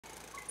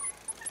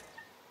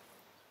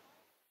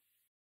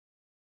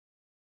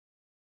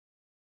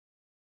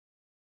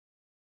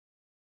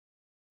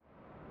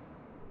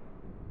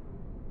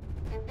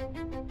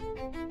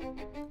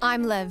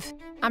I'm Liv.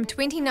 I'm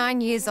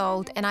 29 years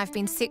old and I've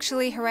been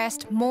sexually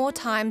harassed more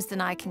times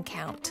than I can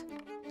count.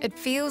 It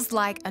feels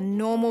like a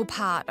normal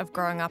part of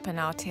growing up in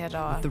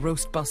Aotearoa. The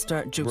roast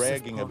buster Joseph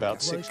bragging Parker.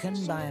 about sex.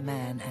 Broken by a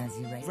man as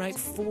he Raped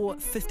 4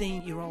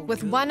 15-year-old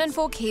With girls. 1 in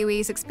 4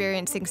 Kiwis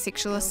experiencing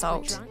sexual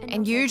assault,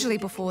 and usually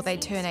before they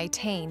turn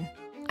 18.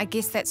 I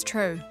guess that's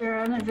true.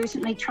 We're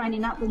inadvertently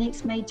training up the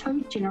next Me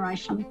Too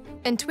generation.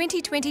 In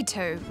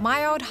 2022,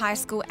 my old high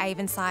school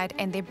Avonside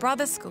and their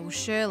brother school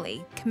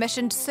Shirley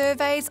commissioned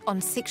surveys on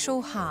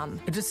sexual harm.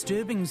 A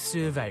disturbing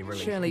survey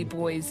released. Shirley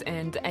boys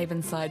and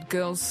Avonside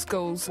girls'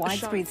 schools.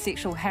 widespread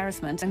sexual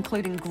harassment,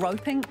 including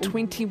groping.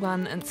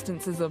 21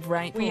 instances of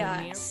rape. We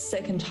are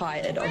sick and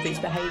tired of these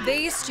behaviours.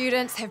 These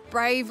students have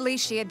bravely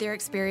shared their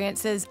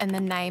experiences in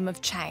the name of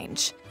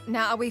change.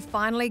 Now, are we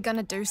finally going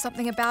to do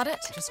something about it?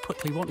 Just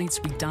quickly, what needs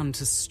to be done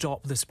to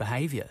stop this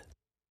behaviour?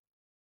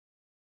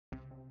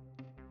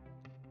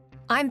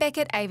 I'm back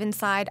at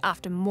Avonside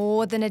after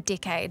more than a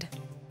decade.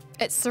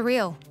 It's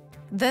surreal.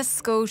 This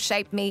school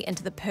shaped me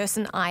into the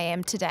person I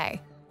am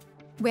today.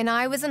 When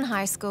I was in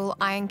high school,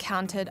 I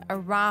encountered a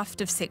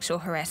raft of sexual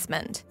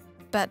harassment,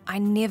 but I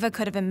never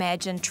could have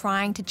imagined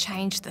trying to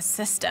change the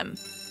system.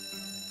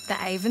 The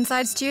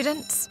Avonside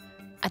students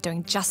are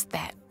doing just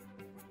that.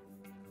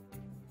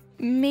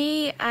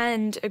 Me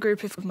and a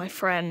group of my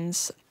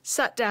friends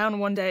sat down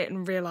one day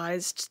and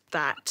realised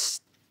that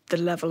the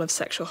level of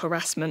sexual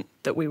harassment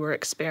that we were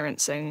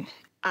experiencing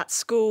at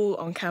school,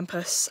 on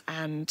campus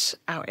and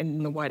out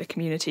in the wider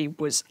community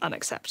was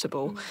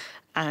unacceptable.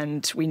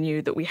 And we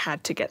knew that we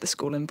had to get the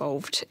school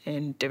involved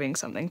in doing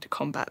something to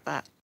combat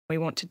that. We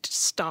wanted to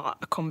start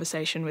a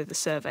conversation with the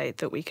survey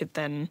that we could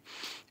then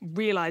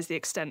realise the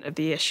extent of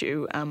the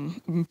issue,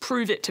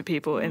 prove it to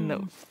people in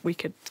that we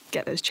could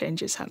get those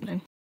changes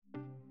happening.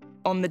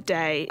 On the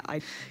day, I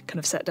kind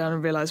of sat down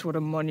and realised what a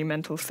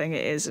monumental thing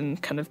it is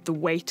and kind of the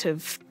weight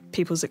of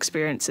people's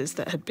experiences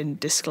that had been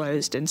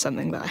disclosed in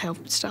something that I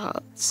helped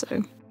start,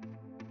 so.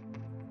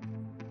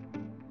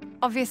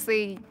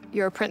 Obviously,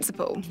 you're a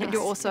principal, but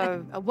you're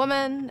also a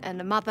woman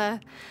and a mother.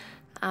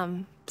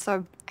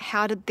 So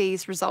how did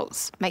these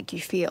results make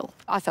you feel?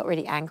 I felt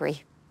really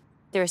angry.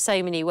 There are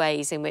so many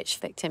ways in which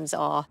victims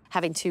are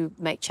having to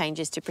make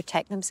changes to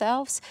protect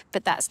themselves,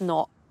 but that's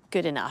not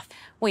good enough.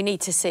 We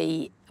need to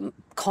see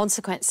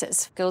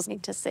consequences. Girls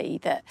need to see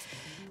that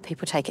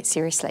people take it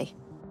seriously.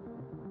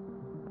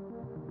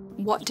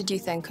 What did you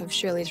think of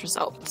Shirley's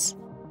results?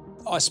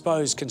 I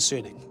suppose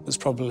concerning is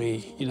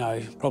probably,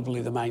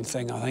 probably the main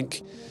thing. I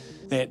think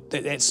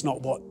that's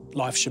not what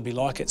life should be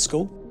like at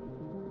school.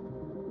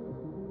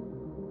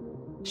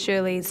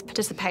 Shirley's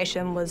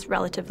participation was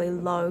relatively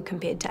low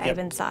compared to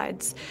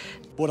Avonside's.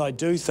 What I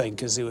do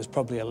think is there was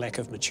probably a lack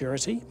of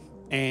maturity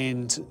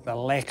and a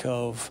lack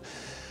of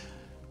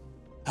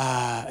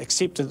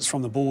acceptance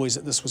from the boys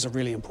that this was a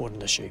really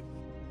important issue.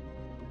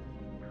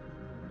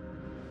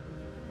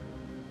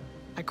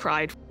 I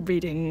cried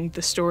reading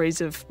the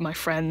stories of my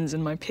friends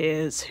and my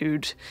peers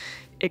who'd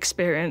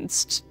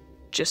experienced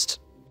just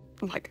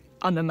like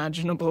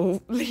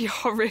unimaginably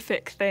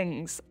horrific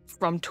things.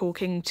 From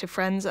talking to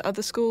friends at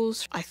other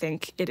schools, I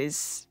think it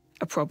is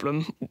a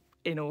problem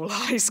in all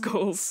high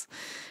schools,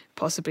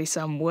 possibly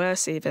some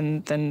worse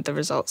even than the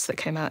results that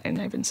came out in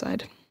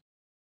Avonside.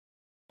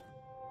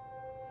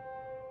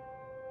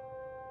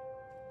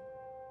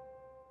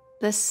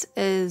 This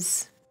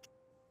is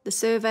the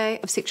survey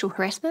of sexual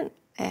harassment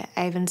at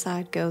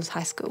Avonside Girls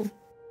High School.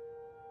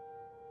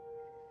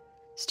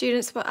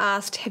 Students were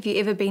asked, have you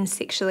ever been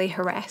sexually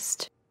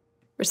harassed?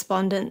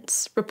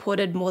 Respondents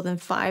reported more than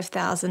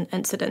 5,000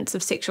 incidents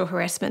of sexual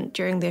harassment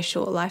during their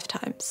short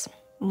lifetimes,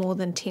 more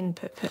than 10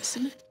 per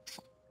person.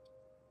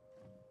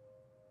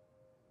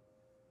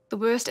 The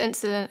worst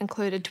incident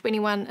included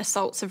 21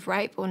 assaults of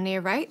rape or near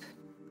rape,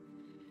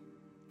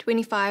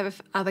 25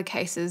 of other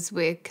cases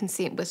where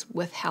consent was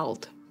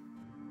withheld,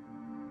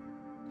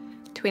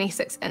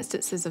 26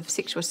 instances of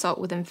sexual assault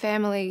within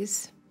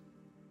families,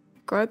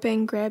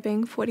 groping,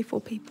 grabbing,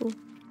 44 people,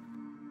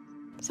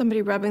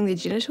 somebody rubbing their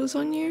genitals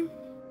on you.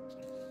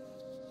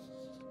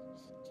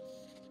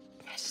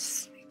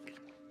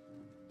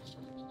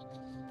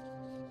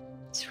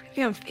 It's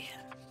really unfair.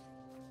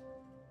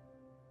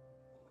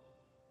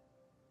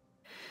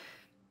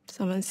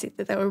 Someone said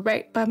that they were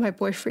raped by my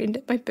boyfriend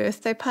at my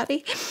birthday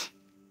party.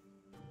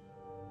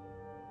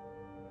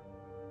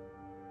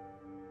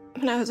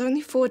 When I was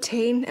only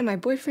 14 and my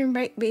boyfriend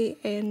raped me,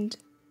 and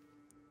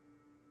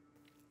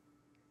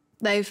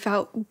they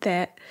felt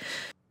that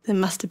it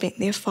must have been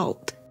their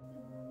fault.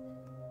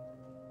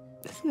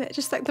 Isn't that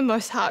just like the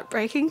most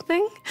heartbreaking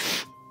thing?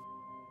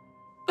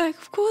 Like,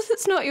 of course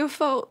it's not your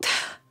fault.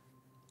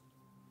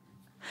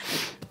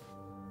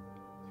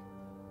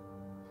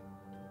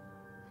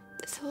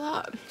 It's a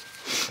lot.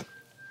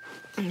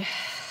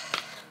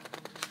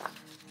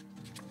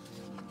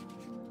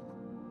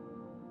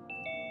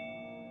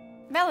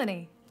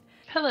 Melanie.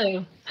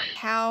 Hello.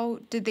 How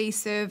did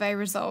these survey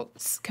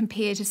results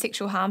compare to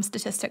sexual harm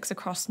statistics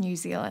across New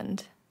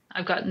Zealand?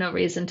 I've got no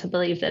reason to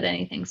believe that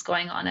anything's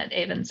going on at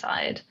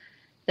Avonside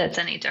that's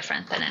any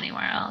different than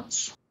anywhere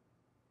else.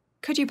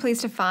 Could you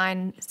please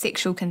define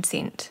sexual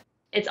consent?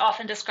 It's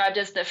often described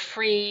as the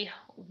free,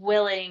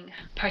 willing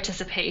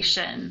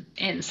participation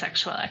in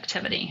sexual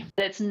activity.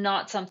 It's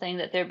not something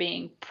that they're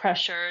being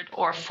pressured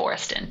or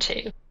forced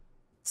into.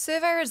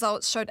 Survey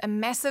results showed a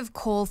massive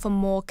call for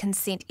more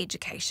consent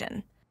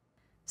education.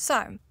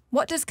 So,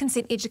 what does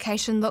consent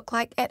education look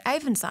like at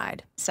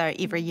Avonside? So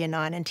every year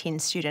 9 and 10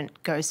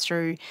 student goes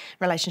through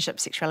relationship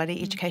sexuality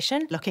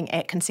education, looking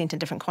at consent in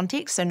different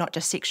contexts, so not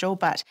just sexual,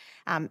 but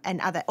in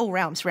all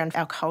realms around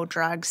alcohol,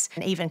 drugs,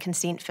 and even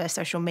consent for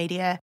social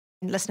media.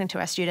 And listening to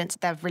our students,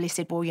 they've really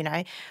said, well,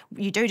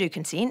 you do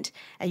consent,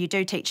 you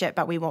do teach it,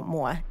 but we want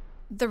more.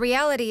 The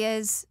reality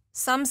is,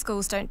 some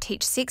schools don't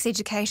teach sex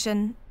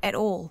education at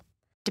all.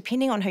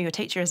 Depending on who your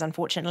teacher is,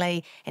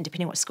 unfortunately, and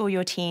depending what school you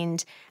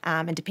attend,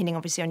 and depending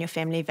obviously on your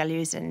family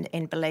values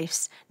and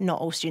beliefs,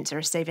 not all students are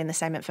receiving the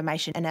same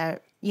information in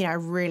a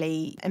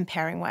really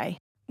empowering way.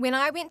 When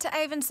I went to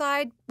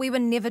Avonside, we were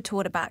never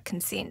taught about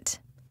consent.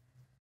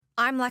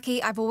 I'm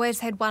lucky I've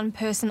always had one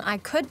person I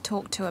could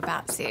talk to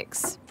about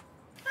sex.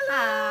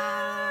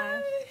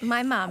 Hello.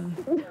 My mum.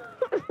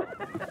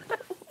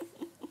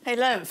 Hey,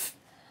 Liv,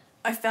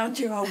 I found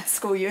your old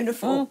school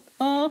uniform.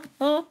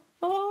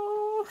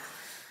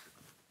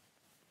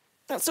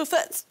 That still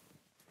fits.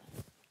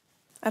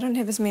 I don't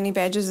have as many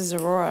badges as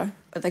Aurora.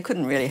 But they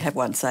couldn't really have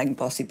one saying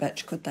bossy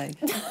bitch, could they?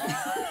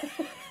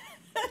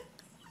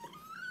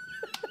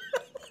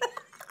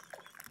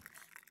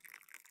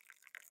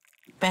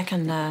 Back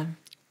in the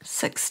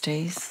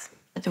 60s,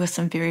 there were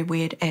some very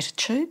weird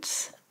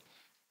attitudes.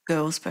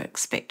 Girls were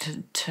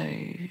expected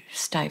to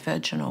stay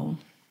virginal,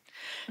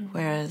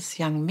 whereas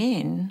young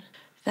men,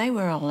 they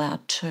were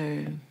allowed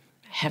to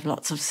have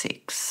lots of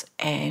sex,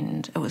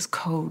 and it was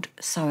called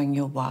sowing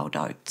your wild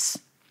oats.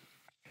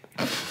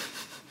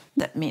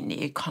 That meant that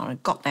you kind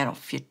of got that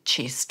off your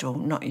chest, or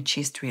not your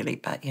chest really,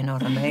 but you know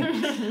what I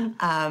mean.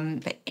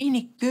 But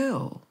any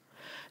girl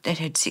that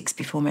had sex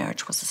before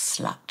marriage was a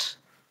slut.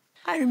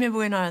 I remember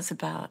when I was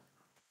about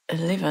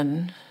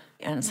 11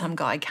 and some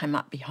guy came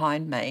up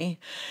behind me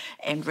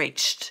and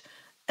reached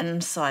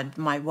inside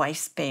my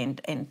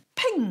waistband and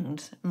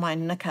pinged my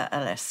knicker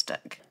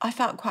elastic. I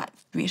felt quite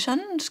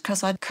threatened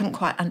because I couldn't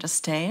quite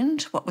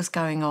understand what was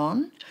going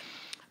on,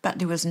 but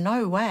there was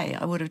no way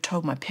I would have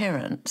told my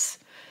parents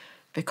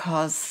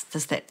because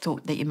there's that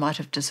thought that you might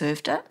have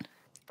deserved it.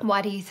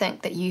 Why do you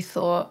think that you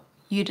thought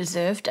you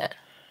deserved it?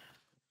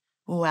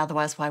 Well,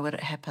 otherwise why would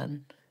it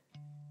happen?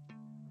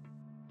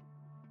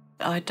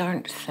 I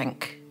don't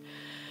think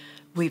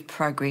we've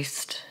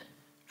progressed,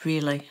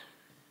 really.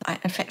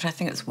 In fact, I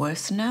think it's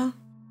worse now.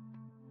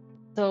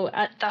 So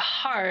at the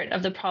heart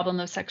of the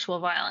problem of sexual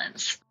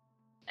violence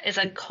is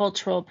a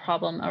cultural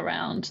problem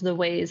around the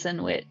ways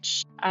in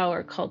which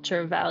our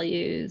culture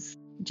values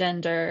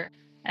gender,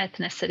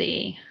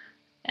 ethnicity,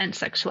 and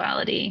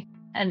sexuality,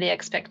 and the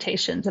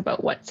expectations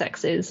about what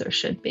sex is or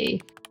should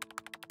be.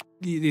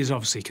 There's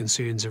obviously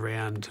concerns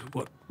around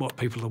what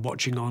people are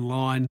watching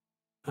online.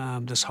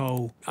 This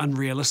whole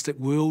unrealistic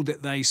world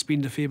that they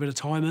spend a fair bit of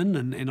time in,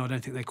 and I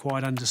don't think they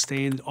quite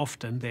understand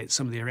often that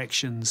some of their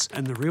actions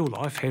in the real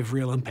life have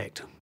real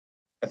impact.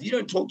 If you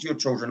don't talk to your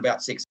children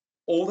about sex,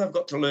 all they've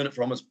got to learn it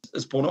from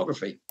is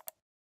pornography.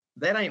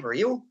 That ain't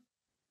real.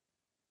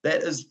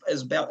 That is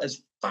about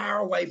as far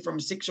away from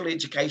sexual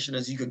education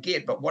as you could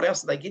get, but what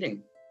else are they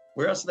getting?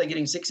 Where else are they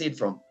getting sex ed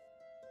from?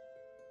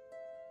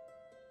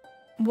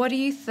 What do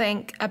you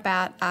think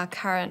about our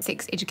current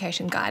sex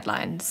education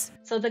guidelines?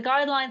 So the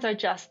guidelines are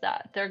just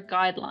that, they're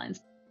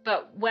guidelines.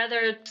 But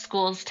whether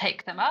schools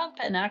take them up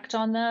and act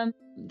on them,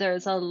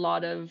 there's a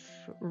lot of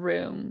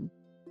room.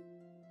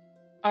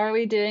 Are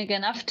we doing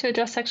enough to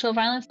address sexual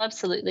violence?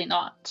 Absolutely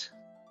not.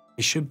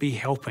 We should be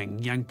helping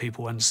young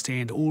people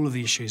understand all of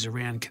the issues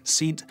around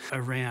consent,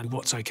 around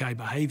what's okay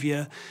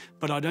behaviour,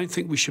 but I don't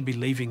think we should be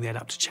leaving that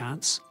up to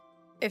chance.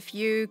 If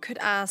you could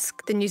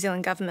ask the New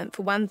Zealand government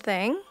for one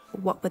thing,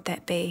 what would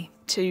that be?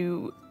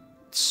 To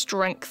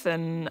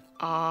strengthen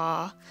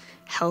our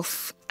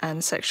health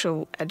and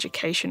sexual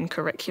education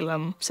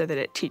curriculum so that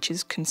it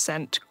teaches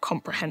consent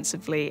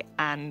comprehensively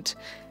and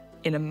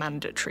in a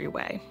mandatory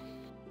way.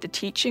 The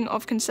teaching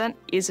of consent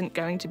isn't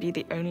going to be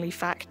the only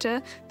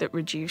factor that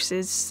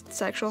reduces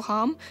sexual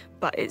harm,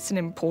 but it's an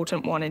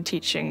important one in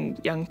teaching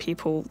young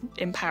people,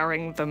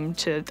 empowering them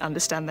to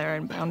understand their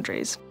own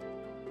boundaries.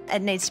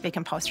 It needs to be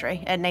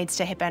compulsory. It needs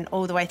to happen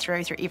all the way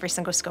through every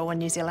single school in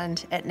New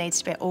Zealand. It needs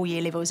to be at all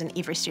year levels and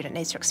every student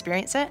needs to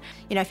experience it.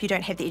 You know, if you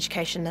don't have the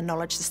education, the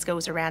knowledge, the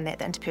skills around that,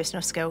 the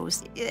interpersonal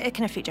skills, it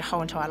can affect your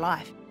whole entire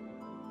life.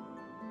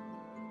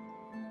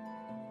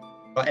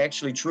 I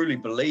actually truly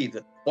believe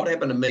that what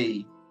happened to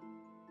me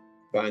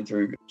going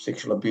through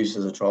sexual abuse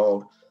as a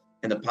child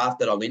and the path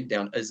that I went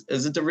down is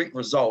a direct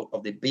result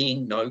of there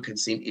being no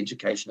consent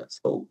education at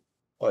school.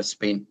 I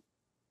spent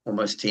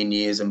almost 10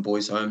 years in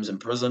boys' homes and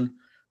prison.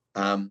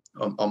 I'm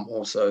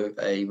also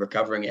a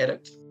recovering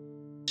addict.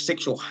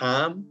 Sexual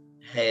harm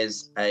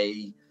has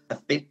an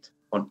effect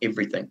on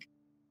everything.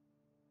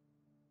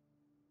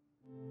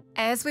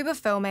 As we were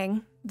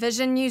filming,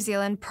 Vision New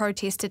Zealand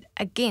protested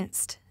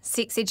against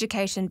sex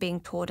education being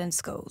taught in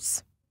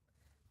schools.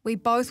 We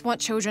both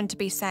want children to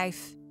be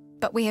safe,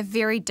 but we have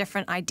very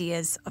different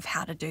ideas of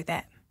how to do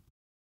that.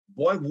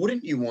 Why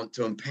wouldn't you want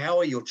to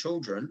empower your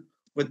children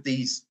with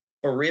these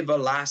forever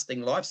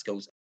lasting life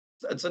skills?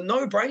 It's a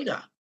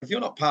no-brainer. If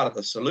you're not part of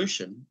the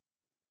solution,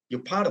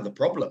 you're part of the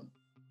problem.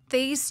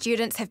 These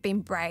students have been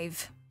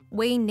brave.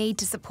 We need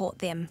to support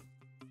them.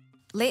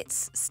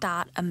 Let's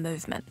start a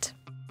movement.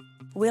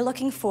 We're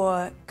looking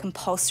for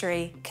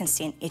compulsory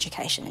consent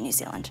education in New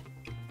Zealand.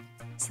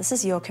 So this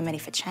is your committee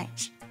for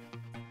change.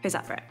 Who's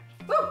up for it?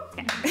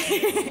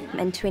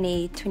 In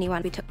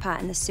 2021, we took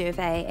part in the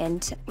survey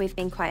and we've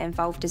been quite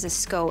involved as a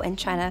school in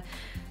trying to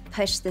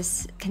push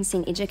this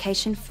consent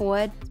education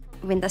forward.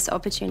 When this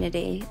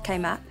opportunity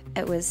came up,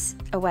 it was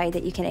a way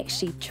that you can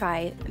actually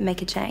try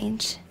make a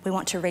change. We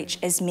want to reach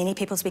as many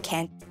people as we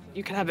can.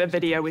 You can have a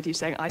video with you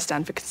saying, I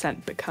stand for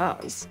consent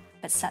because.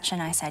 It's such a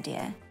nice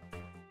idea.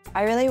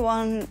 I really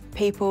want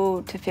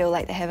people to feel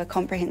like they have a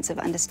comprehensive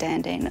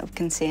understanding of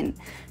consent,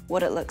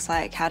 what it looks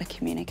like, how to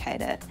communicate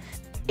it.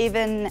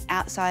 Even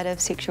outside of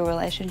sexual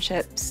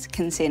relationships,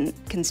 consent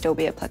can still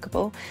be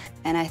applicable,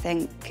 and I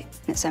think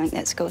it's something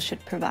that schools should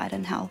provide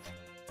in health.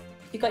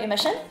 You got your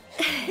mission?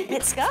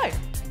 Let's go.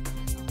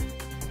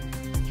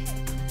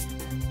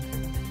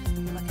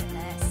 Look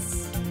at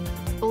this.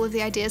 All of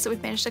the ideas that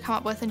we've managed to come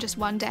up with in just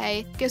one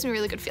day gives me a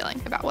really good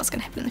feeling about what's going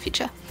to happen in the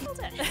future.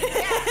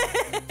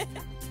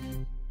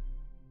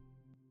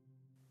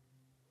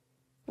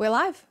 We're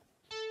live.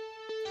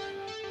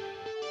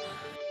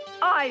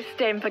 I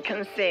stand for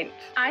consent.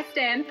 I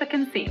stand for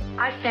consent.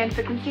 I stand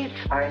for consent.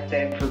 I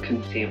stand for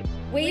consent.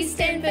 We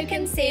stand for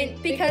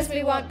consent because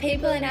we want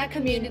people in our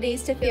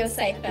communities to feel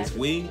safer. Because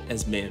we,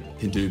 as men,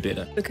 can do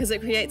better. Because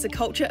it creates a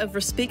culture of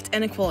respect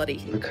and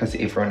equality. Because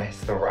everyone has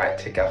the right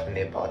to govern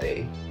their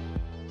body.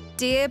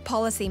 Dear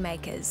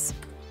policymakers,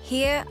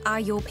 here are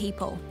your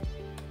people.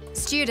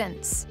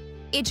 Students,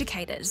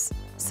 educators,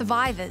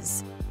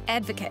 survivors,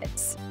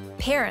 advocates,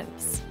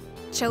 parents,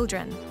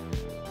 children.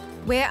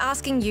 We're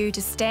asking you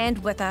to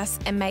stand with us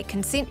and make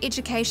consent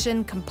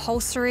education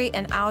compulsory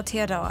in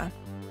Aotearoa.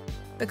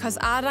 Because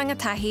our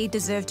rangatahi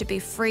deserve to be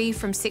free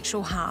from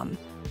sexual harm,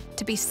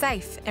 to be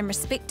safe and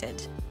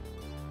respected.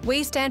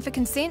 We stand for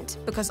consent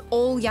because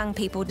all young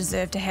people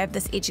deserve to have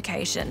this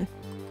education,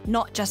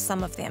 not just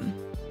some of them.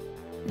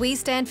 We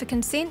stand for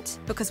consent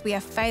because we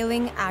are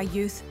failing our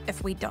youth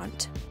if we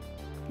don't.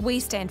 We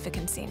stand for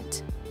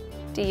consent.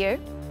 Do you?